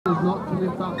not to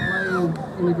lift up players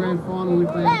in the grand final if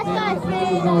they are down,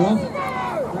 time will go off.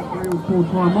 Referee will call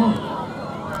time off.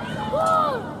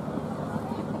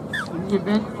 In the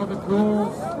event of a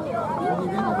draw,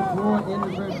 at the end of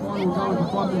the grand final will go into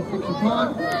 5 minutes extra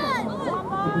time.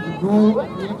 If it's a draw, the end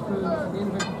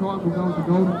of extra time will go into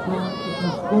golden time. If you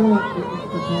score the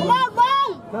extra time,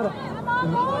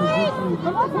 the position will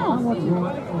get the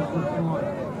right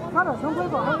of the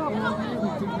time. We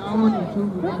keep going until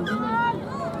we get a winner.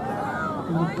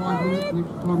 In the 5 minutes, the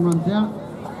extra time runs out.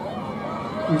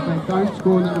 If they don't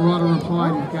score and that the right or reply,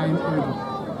 the game over.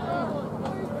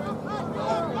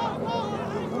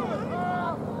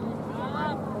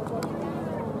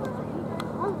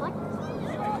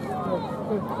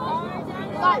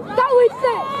 Go with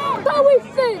it! Go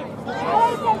with it!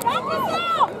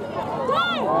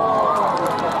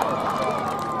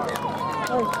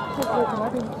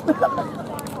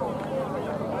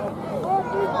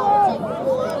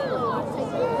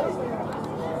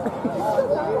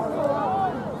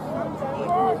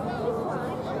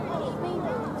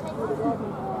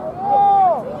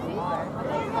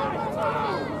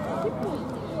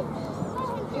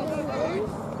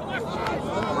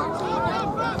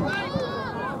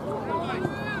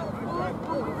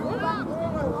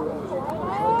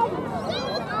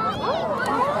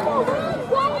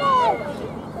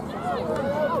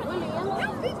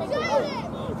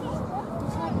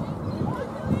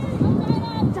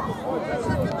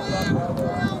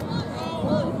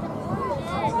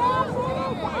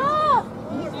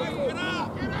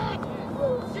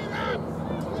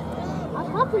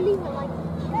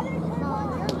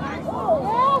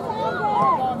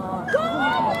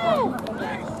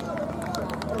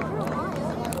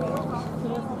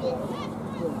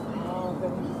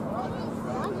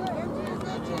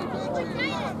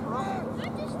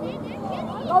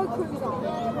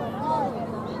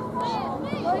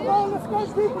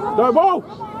 Go ball!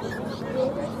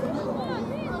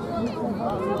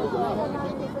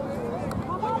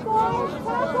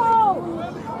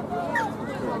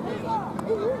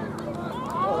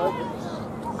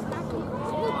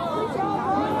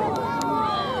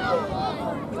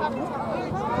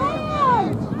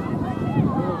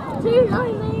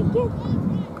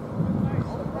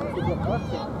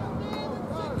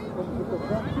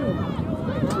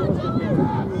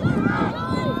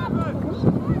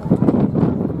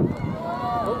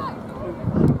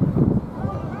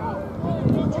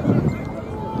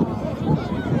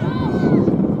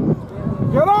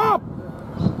 Get up!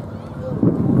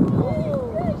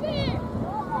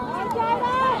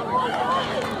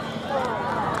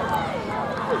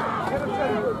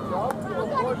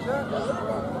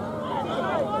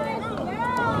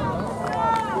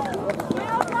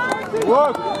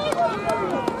 Work!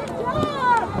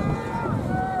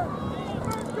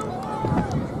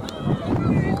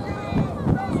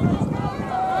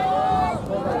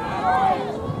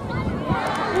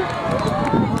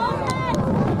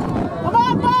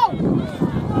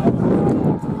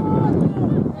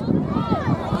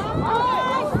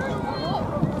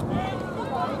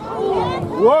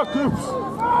 Work, Coops!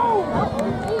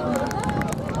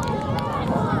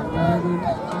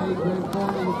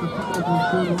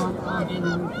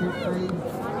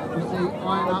 We see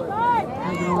Iron Up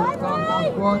taking on Star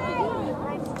Squad.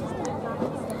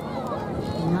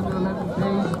 The under 11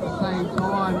 teams at the same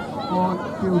time on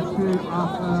field 2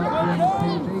 after the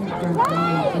PBs going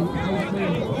down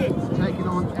taking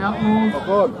on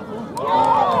Outlaws.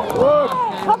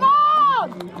 Come on!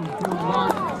 On field 1,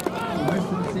 the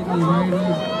Western Sydney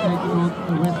Raiders taking on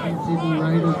the Western Sydney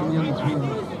Raiders in the under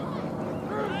 20s.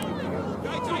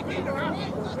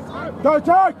 Go,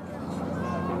 Jake!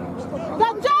 Go,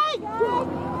 Jake!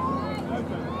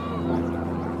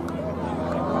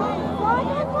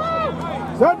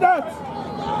 Send that!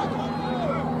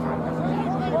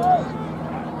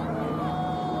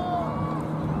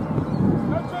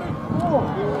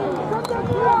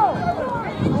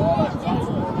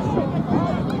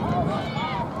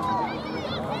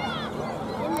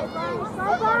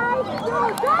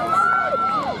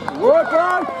 Work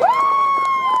on!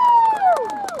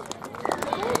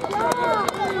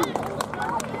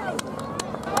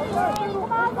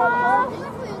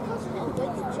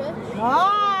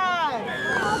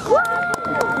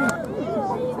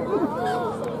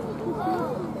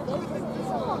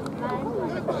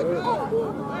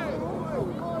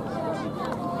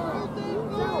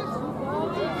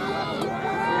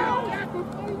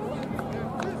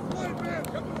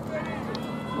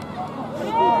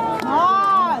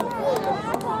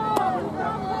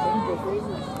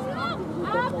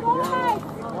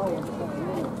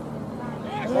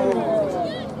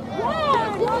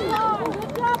 Good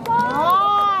job,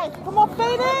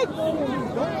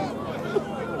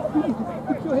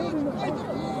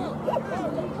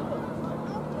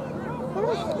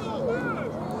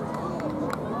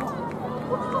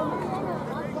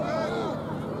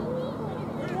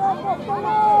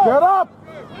 Get up!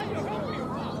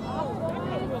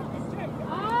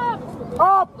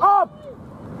 Up, up!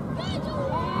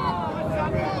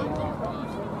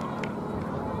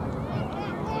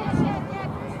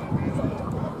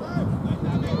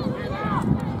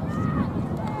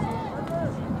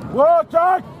 Whoa,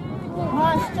 Jack!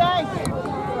 Nice, Jake.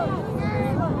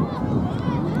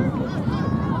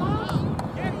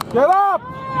 Get up!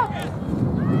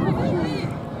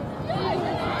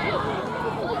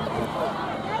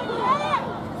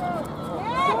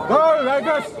 Go,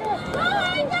 Angus!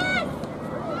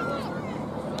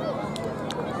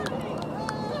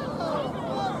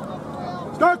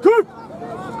 Go, Coop!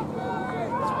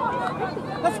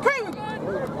 Let's cream.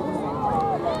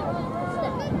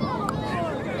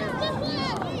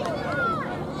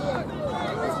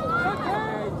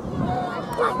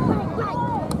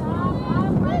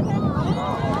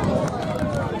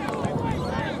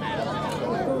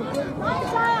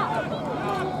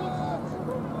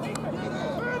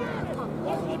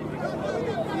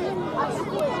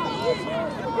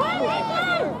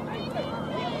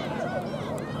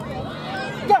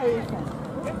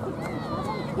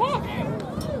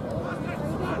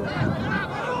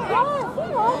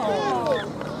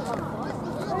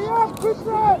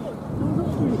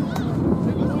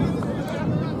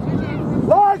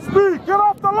 Line speed, get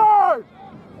off the line!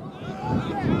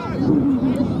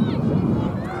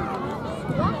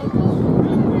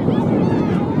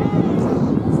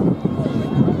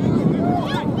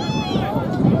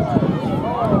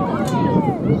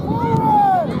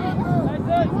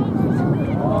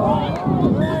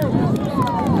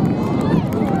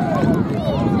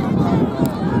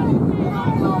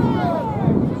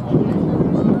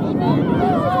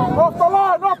 Off the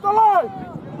line, off the line!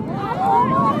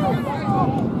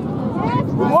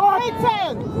 What?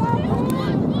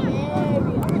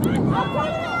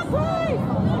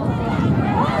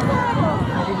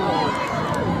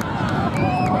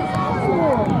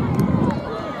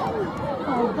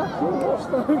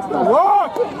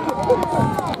 What?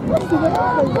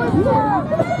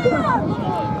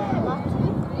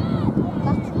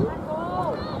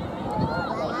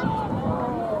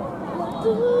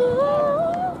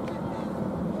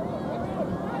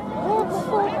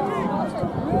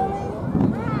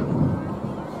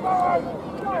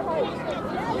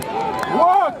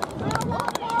 What?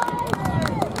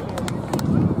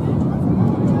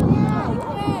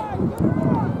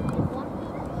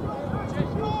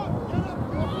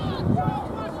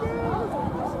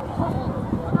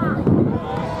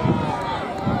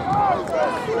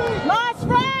 Nice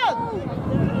run!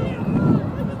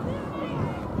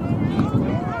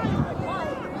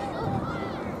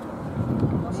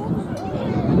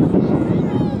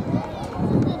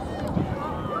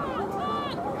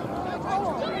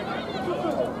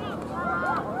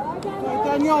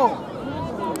 Daniel.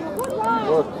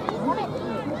 What?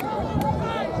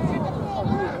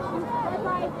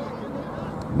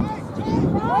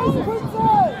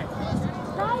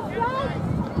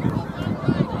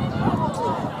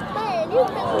 Man, you've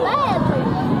been bad.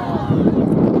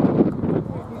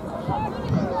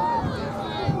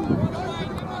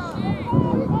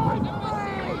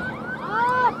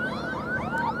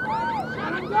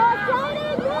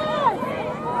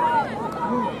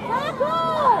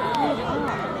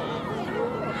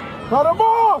 Cut him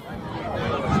off!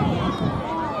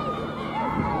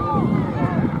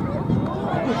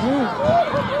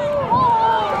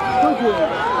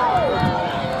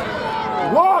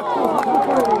 Walk!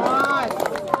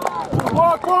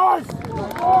 Walk, boys!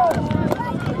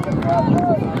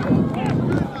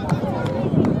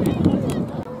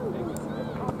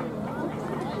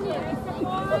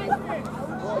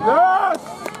 Yes!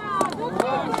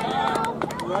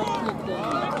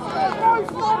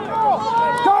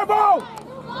 Turbo!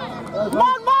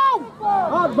 One more!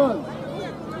 Hard ball!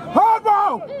 Hard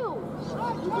ball!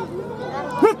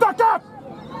 Hit the cap!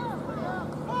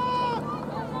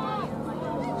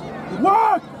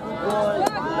 What?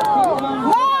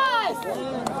 Nice!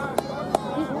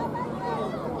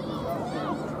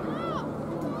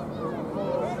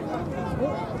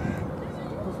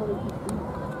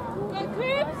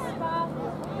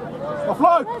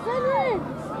 Afloat!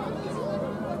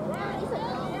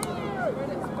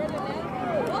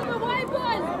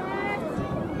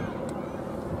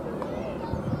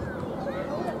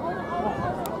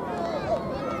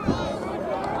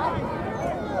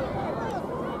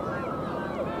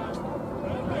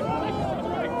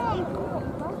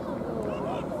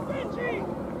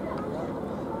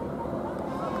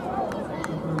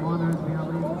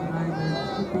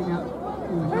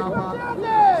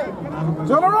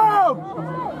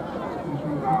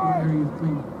 areas,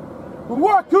 please. Good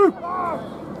work, Coop!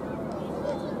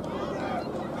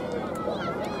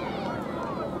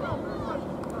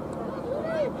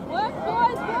 Work,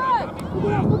 boys, work!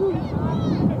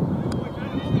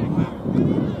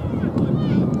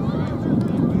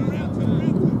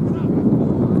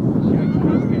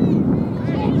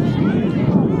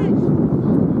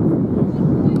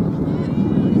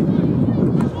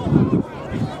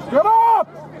 Get up!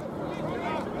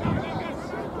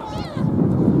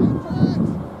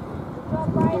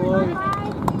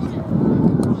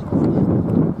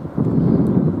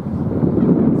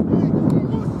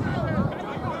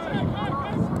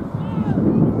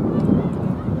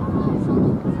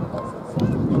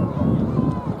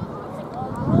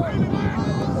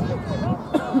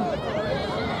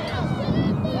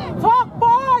 Talk,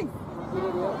 boy!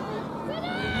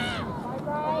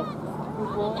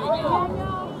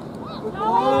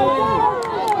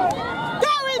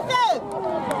 Go with it!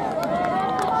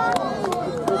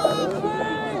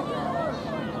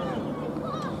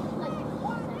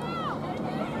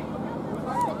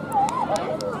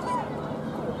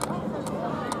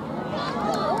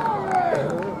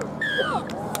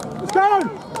 Let's go!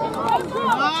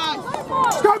 Nice!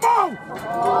 Let's go, Mo!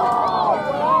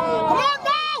 Come on,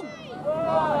 Mo!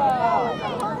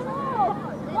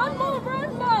 One more,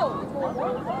 Bruno!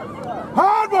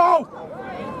 Hard ball!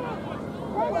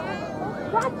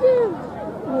 Got you!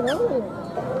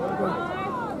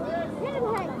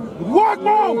 Good work,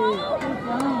 Mo!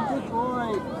 Good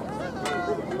boy.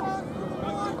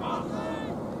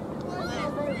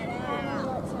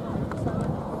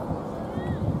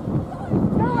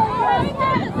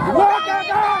 Good work,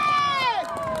 Anna!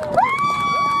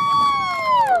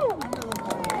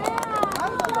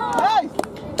 Nice!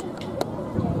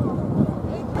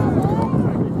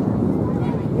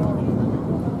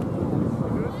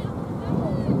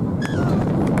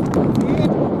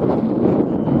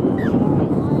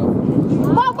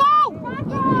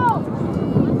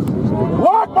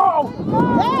 Work, Mo!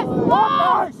 Yes! Work,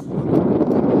 nice!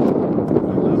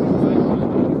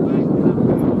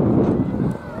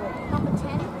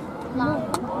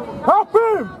 Help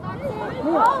him!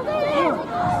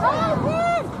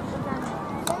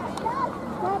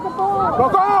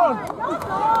 Look on!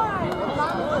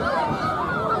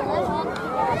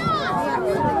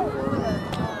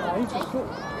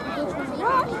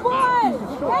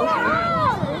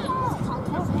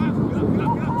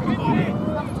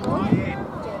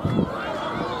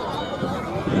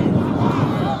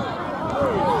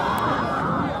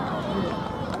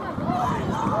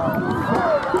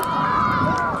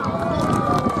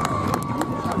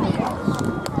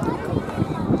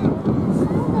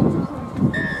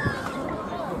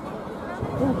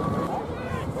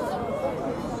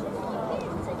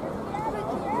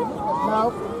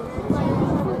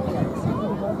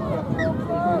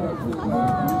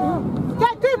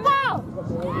 Get good ball!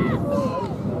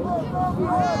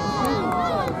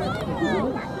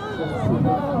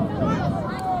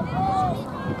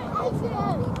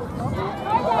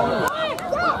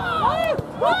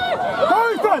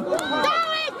 Ethan! Go,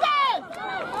 Ethan!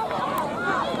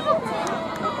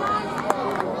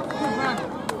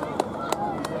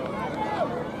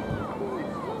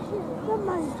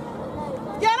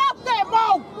 Get up there, Mo!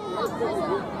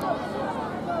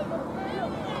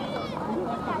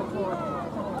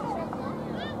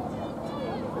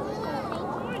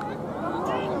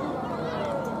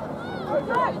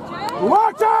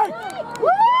 Watch it! Woo!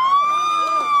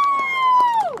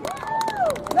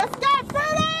 Let's go,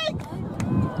 Freddie!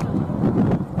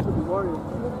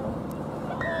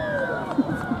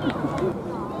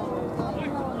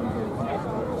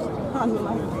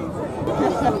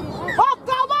 Oh,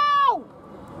 come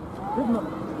on!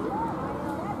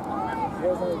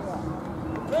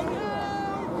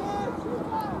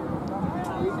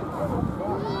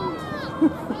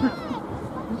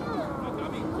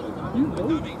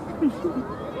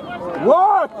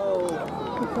 Work!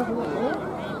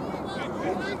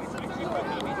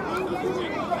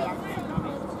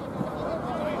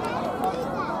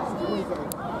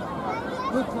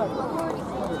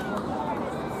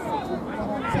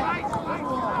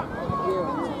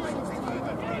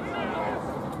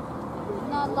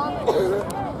 Not long.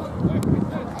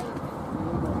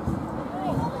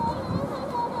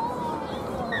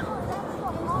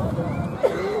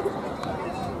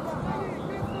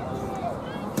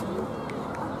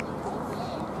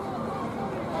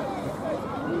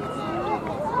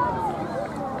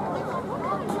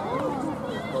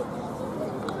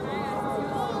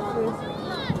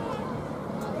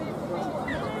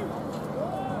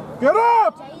 Get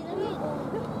up!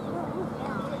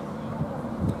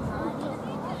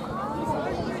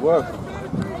 Work.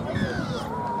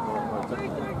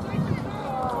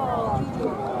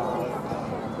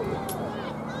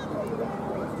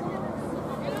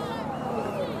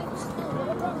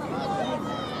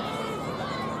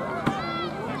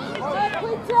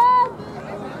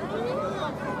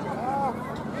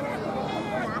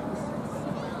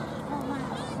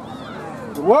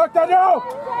 Good work, Daniel!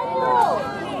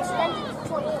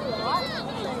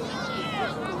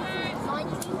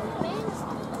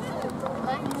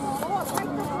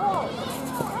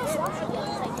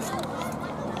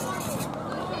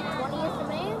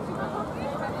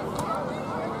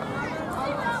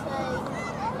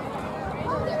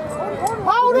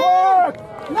 Hold it!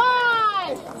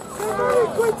 Nice!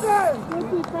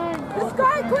 Let's go,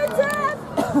 Quinton!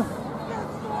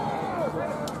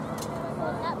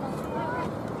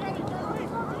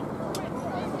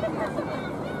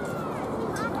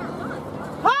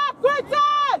 Hop,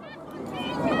 Quinton!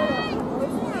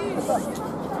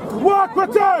 Good work,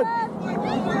 Quinton!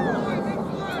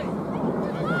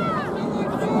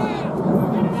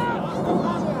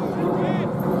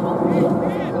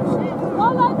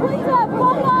 Follow, Quinton!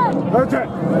 Follow! That's it.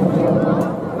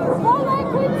 Follow,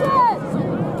 Quinton!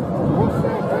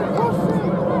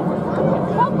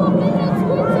 Couple minutes,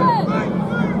 Quinton!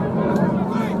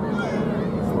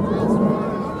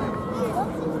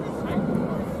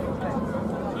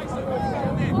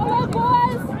 Follow,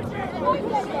 boys!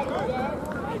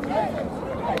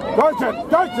 That's it.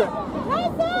 That's it. That's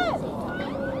it!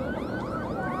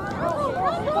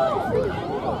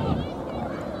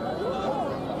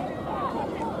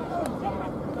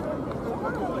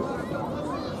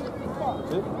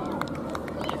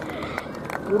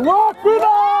 Good work,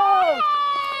 Peter!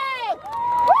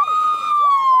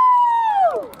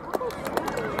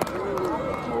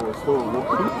 Oh, it's still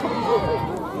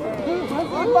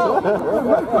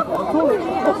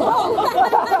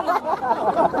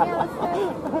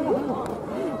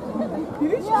You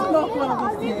should knock one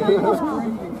of these things.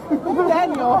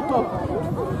 Daniel.